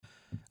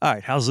All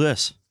right, how's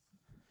this?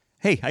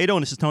 Hey, how you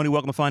doing? This is Tony.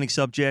 Welcome to Finding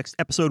Subjects,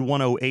 episode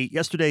 108.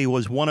 Yesterday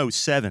was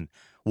 107.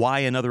 Why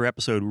another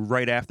episode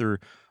right after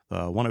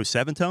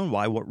 107, Tone?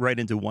 Why right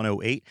into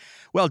 108?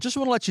 Well, just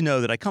want to let you know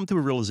that I come to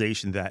a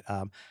realization that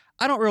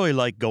I don't really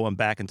like going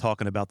back and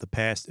talking about the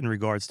past in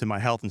regards to my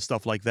health and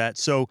stuff like that.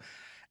 So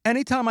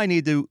anytime I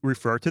need to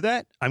refer to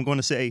that, I'm going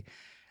to say,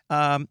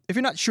 if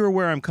you're not sure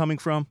where I'm coming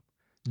from,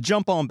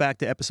 jump on back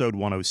to episode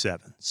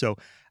 107. So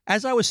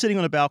as I was sitting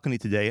on the balcony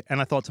today,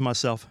 and I thought to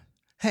myself,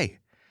 hey,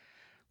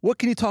 what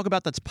can you talk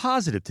about that's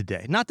positive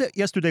today? Not that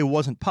yesterday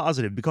wasn't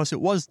positive, because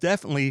it was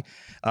definitely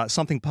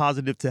something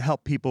positive to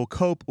help people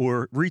cope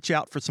or reach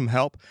out for some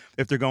help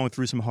if they're going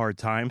through some hard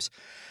times.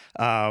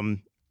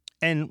 And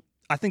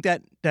I think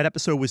that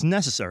episode was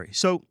necessary.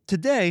 So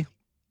today,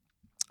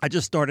 I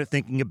just started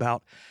thinking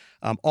about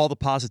all the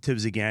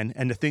positives again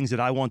and the things that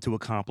I want to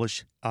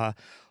accomplish.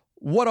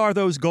 What are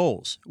those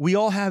goals? We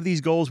all have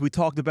these goals. We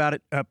talked about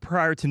it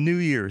prior to New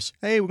Year's.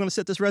 Hey, we're going to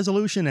set this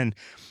resolution. And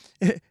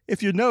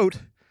if you note,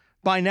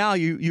 by now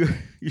you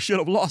should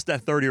have lost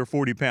that 30 or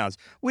 40 pounds.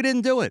 We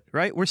didn't do it,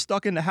 right? We're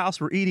stuck in the house.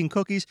 We're eating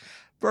cookies.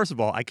 First of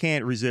all, I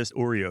can't resist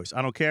Oreos.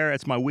 I don't care.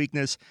 It's my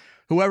weakness.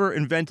 Whoever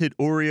invented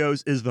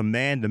Oreos is the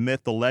man, the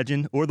myth, the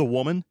legend, or the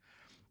woman,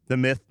 the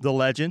myth, the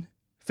legend.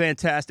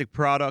 Fantastic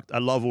product. I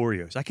love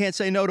Oreos. I can't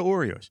say no to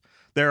Oreos.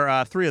 There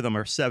are 3 of them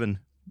are 7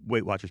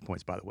 Weight Watchers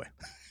points, by the way.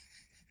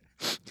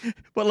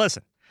 But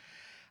listen.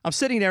 I'm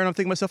sitting there and I'm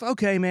thinking to myself,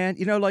 okay, man,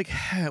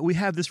 we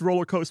have this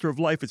roller coaster of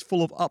life. It's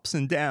full of ups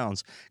and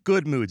downs,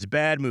 good moods,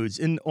 bad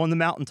moods, on the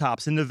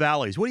mountaintops, in the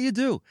valleys. What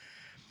do?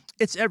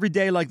 It's every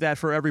day like that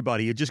for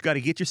everybody. You just got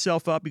to get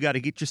yourself up. You got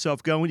to get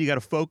yourself going. You got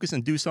to focus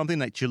and do something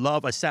that you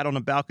love. I sat on the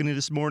balcony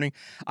this morning.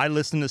 I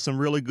listened to some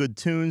really good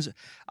tunes.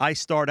 I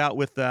start out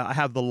with, I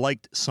have the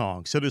liked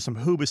songs. So there's some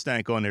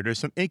Hoobastank on there. There's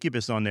some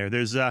Incubus on there.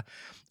 There's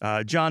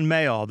John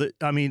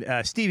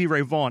Mayall. Stevie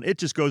Ray Vaughan. It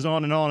just goes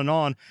on and on and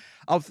on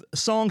of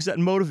songs that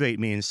motivate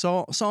me and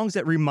songs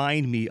that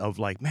remind me of,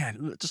 like,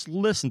 man, just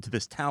listen to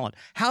this talent.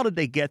 How did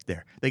they get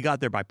there? They got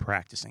there by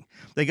practicing.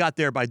 They got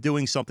there by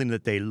doing something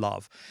that they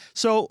love.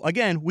 So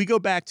again, we go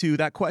back to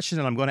that question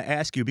that I'm going to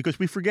ask you, because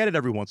we forget it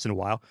every once in a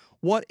while.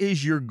 What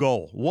is your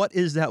goal? What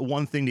is that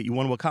one thing that you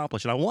want to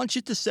accomplish? And I want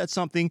you to set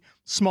something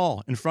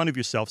small in front of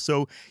yourself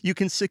so you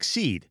can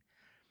succeed.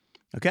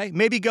 Okay?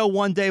 Maybe go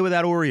one day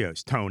without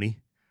Oreos, Tony.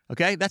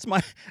 Okay? That's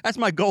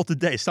my goal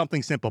today,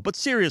 something simple. But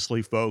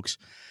seriously, folks,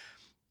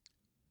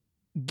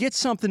 get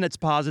something that's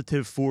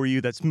positive for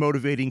you, that's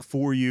motivating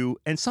for you,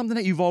 and something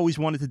that you've always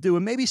wanted to do,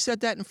 and maybe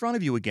set that in front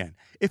of you again.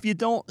 If you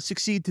don't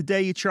succeed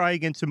today, you try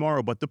again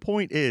tomorrow. But the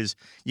point is,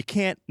 you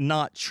can't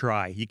not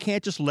try. You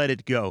can't just let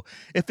it go.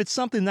 If it's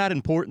something that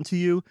important to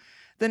you,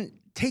 then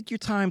take your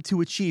time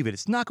to achieve it.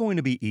 It's not going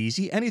to be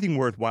easy. Anything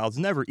worthwhile is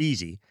never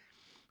easy.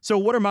 So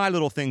what are my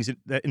little things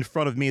that in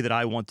front of me that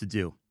I want to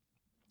do?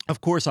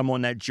 Of course, I'm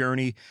on that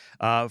journey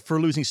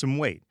for losing some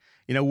weight.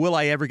 Will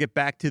I ever get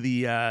back to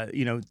the,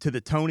 to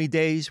the Tony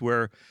days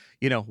where,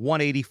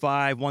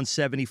 185,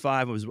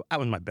 175 was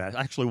my best.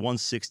 Actually,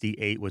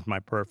 168 was my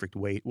perfect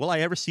weight. Will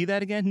I ever see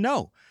that again?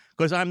 No,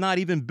 because I'm not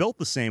even built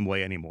the same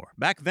way anymore.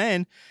 Back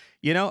then,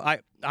 I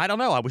don't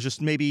know. I was just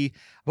I've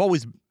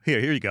always, here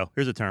you go.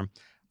 Here's a term.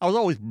 I was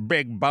always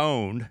big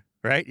boned,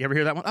 right? You ever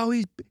hear that one? Oh,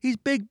 he's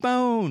big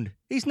boned.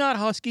 He's not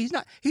husky.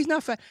 He's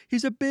not fat.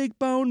 He's a big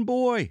bone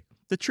boy,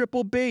 the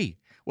triple B.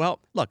 Well,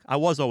 look, I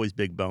was always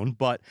big boned,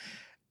 but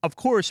of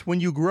course,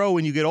 when you grow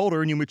and you get older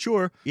and you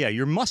mature,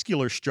 your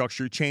muscular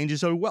structure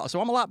changes as well.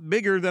 So I'm a lot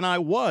bigger than I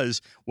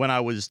was when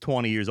I was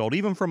 20 years old,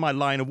 even for my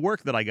line of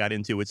work that I got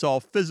into. It's all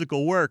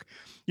physical work.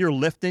 You're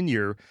lifting,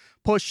 you're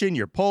pushing,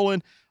 you're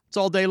pulling. It's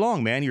all day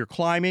long, man. You're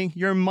climbing.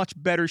 You're in much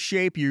better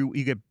shape. You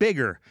get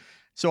bigger.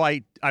 So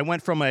I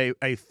went from a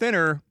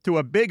thinner to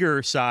a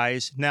bigger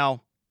size.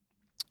 Now,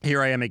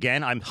 here I am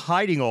again. I'm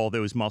hiding all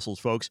those muscles,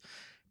 folks,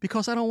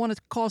 because I don't want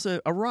to cause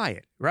a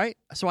riot, right?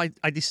 So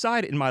I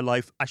decided in my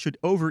life I should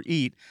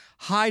overeat,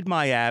 hide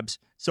my abs,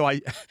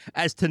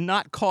 as to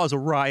not cause a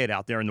riot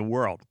out there in the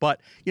world. But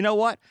you know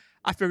what?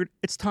 I figured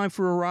it's time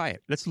for a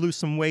riot. Let's lose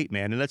some weight,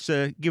 man, and let's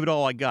give it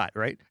all I got,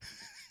 right?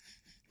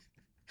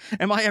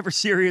 Am I ever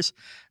serious?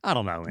 I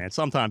don't know, man.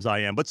 Sometimes I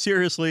am. But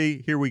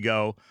seriously, here we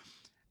go.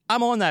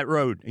 I'm on that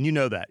road, and you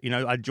know that.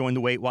 I joined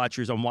the Weight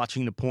Watchers. I'm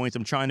watching the points.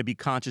 I'm trying to be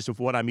conscious of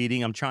what I'm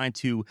eating. I'm trying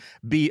to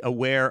be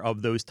aware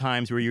of those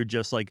times where you're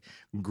just like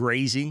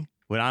grazing.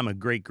 When I'm a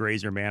great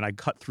grazer, man, I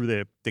cut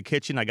through the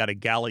kitchen. I got a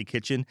galley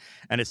kitchen,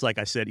 and it's like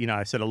I said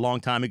a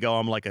long time ago,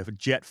 I'm like a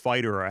jet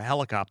fighter or a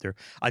helicopter.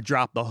 I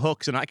drop the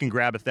hooks, and I can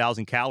grab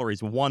 1,000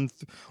 calories one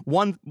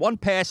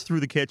pass through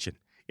the kitchen.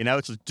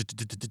 It's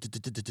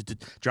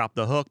just drop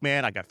the hook,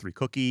 man. I got 3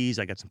 cookies.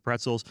 I got some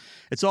pretzels.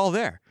 It's all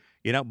there.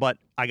 But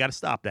I got to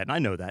stop that, and I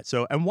know that.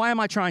 So, and why am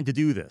I trying to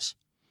do this?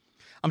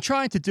 I'm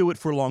trying to do it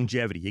for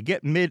longevity. You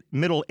get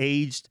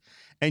middle-aged,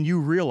 and you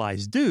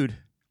realize, dude,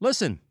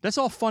 listen, that's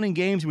all fun and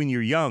games when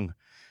you're young,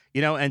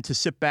 and to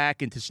sit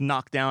back and just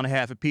knock down a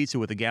half a pizza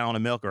with a gallon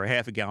of milk or a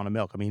half a gallon of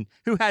milk. I mean,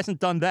 who hasn't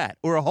done that?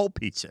 Or a whole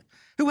pizza?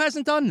 Who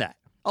hasn't done that?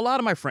 A lot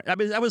of my friends,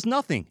 that was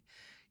nothing.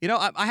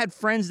 I had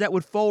friends that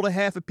would fold a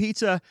half a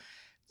pizza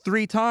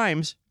 3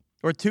 times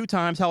or 2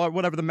 times, however,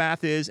 whatever the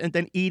math is, and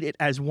then eat it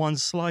as one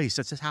slice.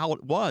 That's just how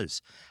it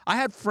was. I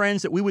had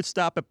friends that we would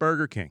stop at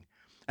Burger King,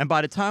 and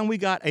by the time we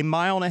got a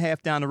mile and a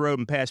half down the road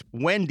and past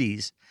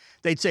Wendy's,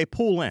 they'd say,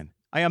 pull in.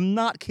 I am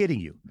not kidding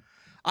you.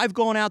 I've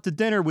gone out to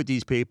dinner with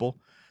these people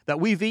that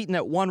we've eaten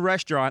at one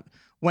restaurant,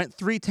 went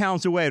 3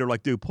 towns away. They're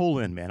like, dude, pull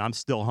in, man. I'm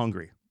still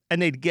hungry.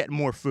 And they'd get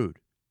more food.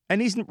 And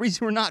these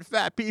were not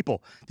fat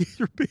people. These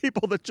are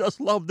people that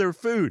just love their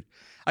food.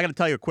 I got to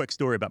tell you a quick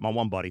story about my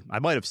one buddy. I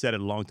might have said it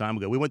a long time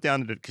ago. We went down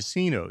to the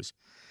casinos,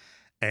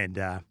 and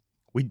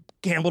we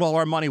gambled all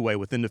our money away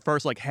within the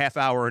first half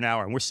hour, an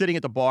hour. And we're sitting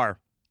at the bar,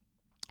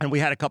 and we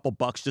had a couple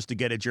bucks just to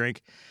get a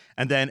drink.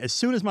 And then as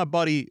soon as my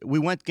buddy, we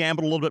went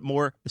gambled a little bit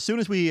more. As soon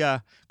as we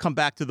come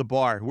back to the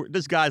bar,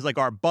 this guy's like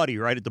our buddy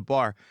right at the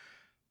bar.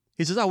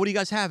 He says, oh, what are you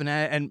guys having?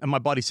 And my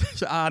buddy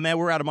says, man,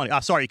 we're out of money.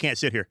 Sorry, you can't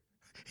sit here.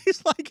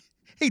 He's like,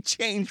 he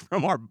changed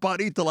from our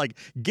buddy to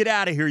get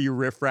out of here, you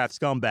riffraff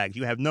scumbags.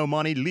 You have no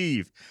money,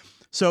 leave.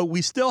 So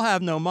we still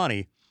have no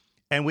money,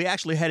 and we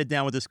actually headed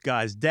down with this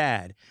guy's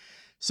dad.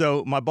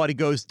 So my buddy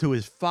goes to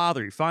his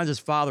father. He finds his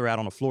father out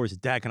on the floor. He says,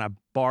 Dad, can I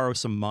borrow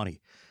some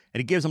money? And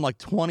he gives him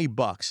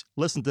 $20.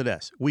 Listen to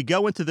this. We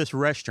go into this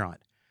restaurant.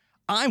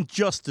 I'm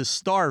just as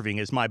starving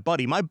as my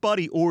buddy. My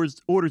buddy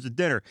orders a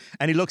dinner,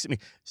 and he looks at me,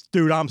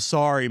 dude, I'm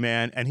sorry,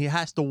 man. And he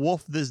has to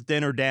wolf this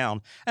dinner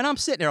down. And I'm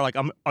sitting there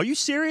are you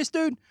serious,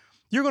 dude?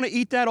 You're going to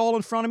eat that all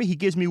in front of me? He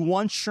gives me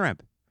 1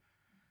 shrimp.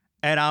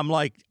 And I'm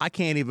like, I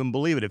can't even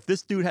believe it. If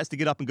this dude has to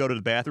get up and go to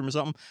the bathroom or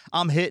something,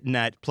 I'm hitting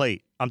that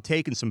plate. I'm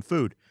taking some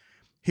food.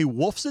 He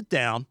wolfs it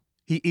down.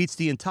 He eats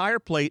the entire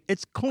plate.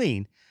 It's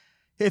clean.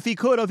 If he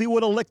could have, he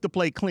would have licked the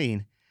plate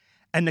clean.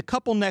 And the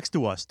couple next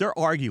to us, they're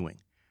arguing.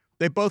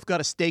 They both got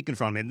a steak in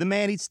front of them. The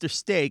man eats a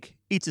steak.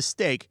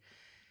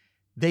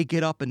 They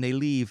get up and they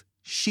leave.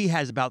 She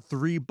has about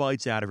 3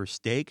 bites out of her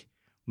steak.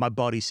 My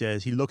buddy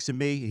says, he looks at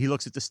me, he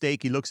looks at the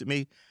steak, he looks at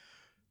me.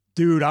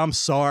 Dude, I'm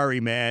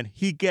sorry, man.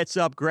 He gets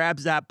up,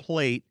 grabs that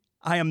plate.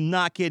 I am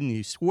not kidding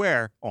you,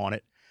 swear on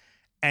it.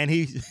 And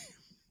he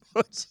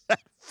puts that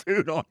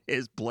food on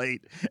his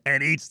plate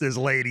and eats this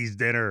lady's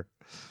dinner.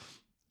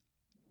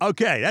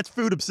 Okay, that's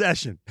food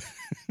obsession.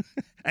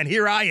 And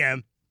here I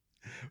am,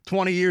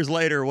 20 years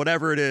later,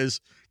 whatever it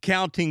is,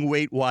 counting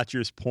Weight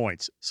Watchers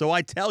points. So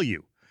I tell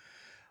you,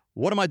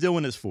 what am I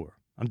doing this for?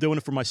 I'm doing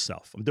it for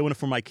myself. I'm doing it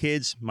for my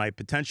kids, my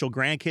potential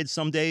grandkids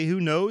someday. Who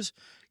knows?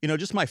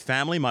 Just my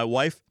family, my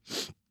wife.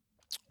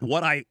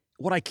 What I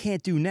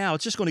can't do now,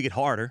 it's just going to get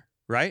harder,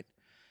 right?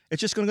 It's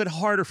just going to get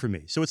harder for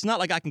me. So it's not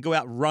like I can go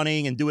out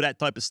running and do that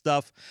type of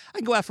stuff. I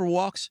can go out for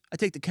walks. I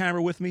take the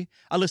camera with me.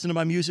 I listen to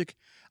my music.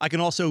 I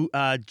can also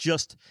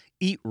just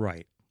eat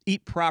right,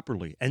 eat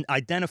properly, and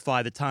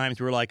identify the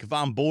times where if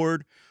I'm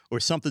bored or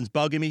something's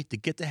bugging me, to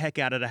get the heck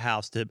out of the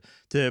house,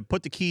 to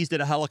put the keys to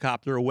the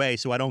helicopter away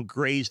so I don't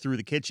graze through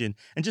the kitchen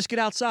and just get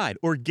outside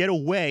or get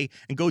away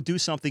and go do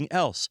something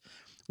else.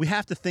 We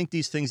have to think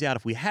these things out.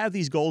 If we have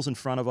these goals in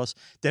front of us,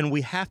 then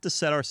we have to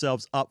set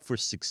ourselves up for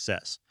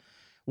success.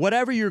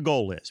 Whatever your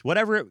goal is,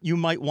 whatever you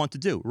might want to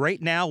do. Right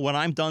now, when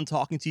I'm done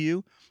talking to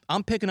you,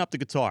 I'm picking up the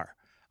guitar.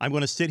 I'm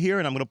going to sit here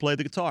and I'm going to play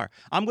the guitar.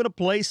 I'm going to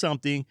play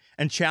something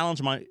and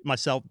challenge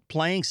myself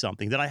playing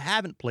something that I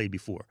haven't played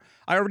before.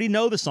 I already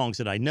know the songs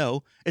that I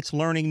know. It's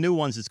learning new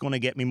ones that's going to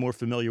get me more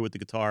familiar with the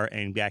guitar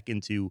and back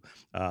into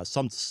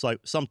some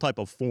type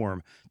of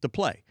form to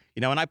play.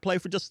 And I play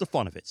for just the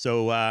fun of it.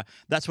 So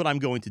that's what I'm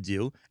going to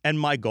do. And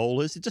my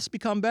goal is to just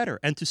become better.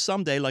 And to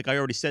someday, like I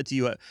already said to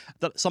you,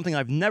 something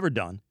I've never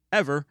done,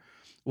 ever,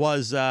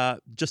 was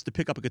just to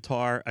pick up a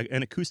guitar,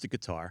 an acoustic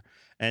guitar,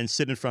 and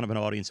sit in front of an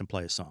audience and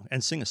play a song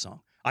and sing a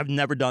song. I've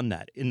never done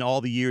that in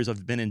all the years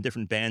I've been in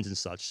different bands and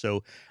such.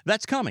 So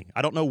that's coming.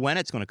 I don't know when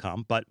it's going to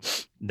come,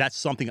 but that's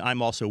something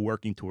I'm also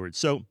working towards.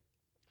 So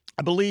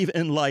I believe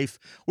in life,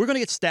 we're going to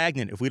get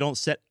stagnant if we don't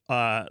set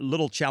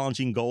little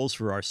challenging goals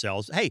for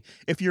ourselves. Hey,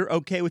 if you're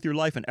okay with your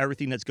life and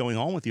everything that's going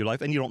on with your life,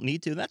 and you don't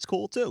need to, that's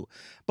cool too.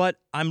 But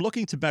I'm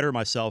looking to better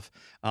myself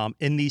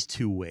in these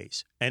 2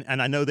 ways.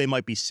 And I know they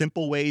might be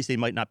simple ways, they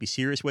might not be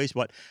serious ways,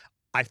 but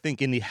I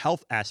think in the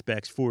health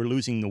aspects for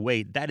losing the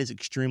weight, that is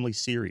extremely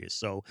serious.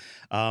 So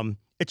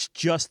it's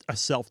just a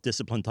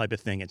self-discipline type of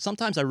thing. And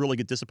sometimes I really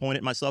get disappointed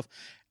in myself.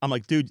 I'm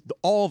like, dude,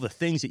 all the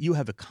things that you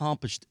have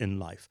accomplished in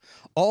life,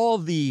 all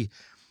the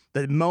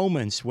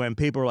moments when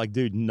people are like,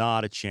 dude,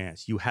 not a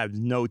chance. You have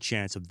no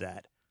chance of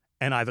that.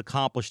 And I've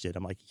accomplished it.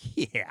 I'm like,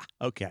 yeah,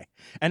 okay.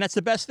 And that's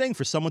the best thing,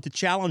 for someone to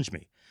challenge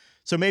me.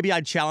 So maybe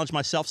I'd challenge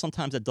myself.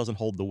 Sometimes that doesn't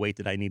hold the weight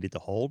that I needed to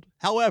hold.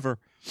 However,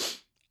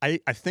 I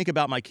think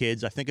about my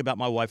kids. I think about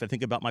my wife. I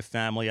think about my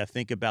family. I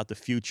think about the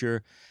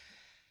future.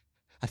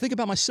 I think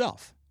about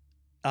myself.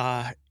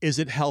 Is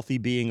it healthy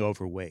being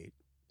overweight,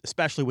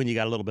 especially when you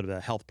got a little bit of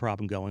a health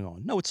problem going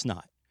on? No, it's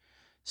not.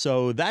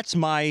 So that's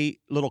my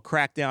little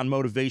crackdown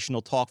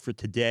motivational talk for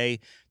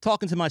today,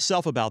 talking to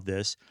myself about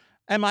this.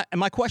 And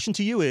my question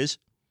to you is,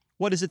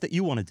 what is it that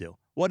you want to do?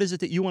 What is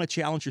it that you want to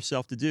challenge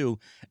yourself to do?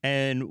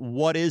 And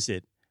what is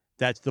it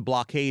That's the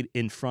blockade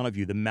in front of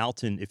you, the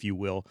mountain, if you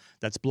will,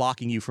 that's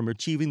blocking you from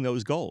achieving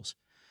those goals.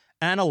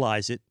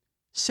 Analyze it.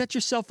 Set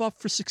yourself up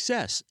for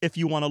success. If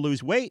you want to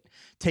lose weight,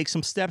 take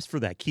some steps for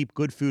that. Keep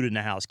good food in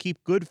the house.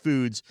 Keep good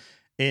foods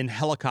in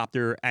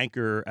helicopter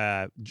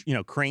anchor,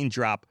 crane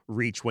drop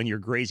reach when you're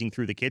grazing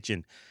through the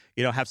kitchen.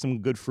 Have some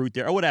good fruit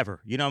there or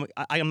whatever.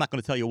 I'm not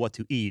going to tell you what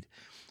to eat,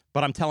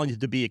 but I'm telling you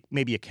to be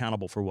maybe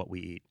accountable for what we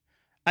eat.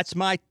 That's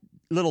my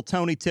little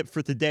Tony tip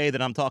for today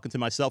that I'm talking to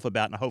myself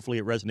about, and hopefully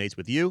it resonates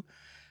with you.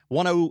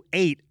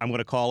 108, I'm going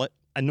to call it.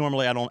 And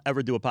normally I don't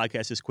ever do a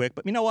podcast this quick,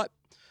 but you know what?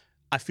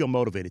 I feel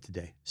motivated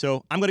today.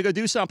 So I'm going to go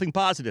do something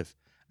positive,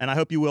 and I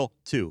hope you will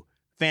too.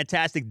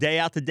 Fantastic day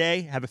out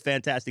today. Have a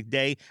fantastic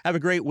day. Have a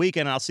great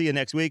weekend. I'll see you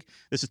next week.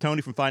 This is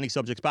Tony from Finding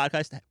Subjects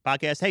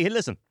Podcast. Hey,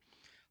 listen.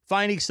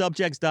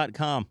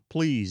 FindingSubjects.com.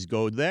 Please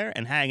go there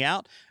and hang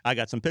out. I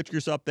got some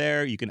pictures up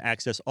there. You can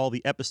access all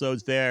the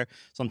episodes there.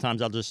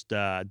 Sometimes I'll just do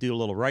a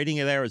little writing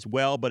there as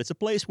well, but it's a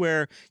place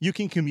where you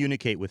can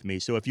communicate with me.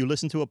 So if you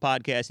listen to a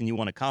podcast and you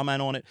want to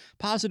comment on it,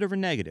 positive or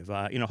negative,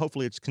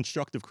 hopefully it's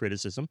constructive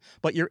criticism,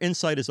 but your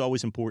insight is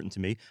always important to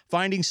me.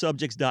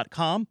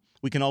 FindingSubjects.com.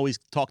 We can always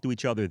talk to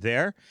each other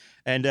there,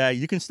 and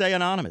you can stay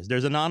anonymous.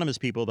 There's anonymous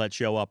people that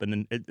show up,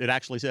 and it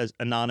actually says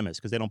anonymous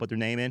because they don't put their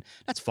name in.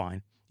 That's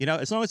fine.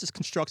 As long as it's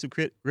constructive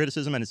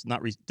criticism and it's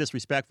not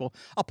disrespectful,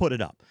 I'll put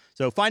it up.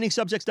 So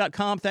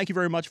FindingSubjects.com. Thank you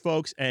very much,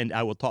 folks, and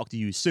I will talk to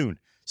you soon.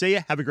 See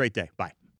ya. Have a great day. Bye.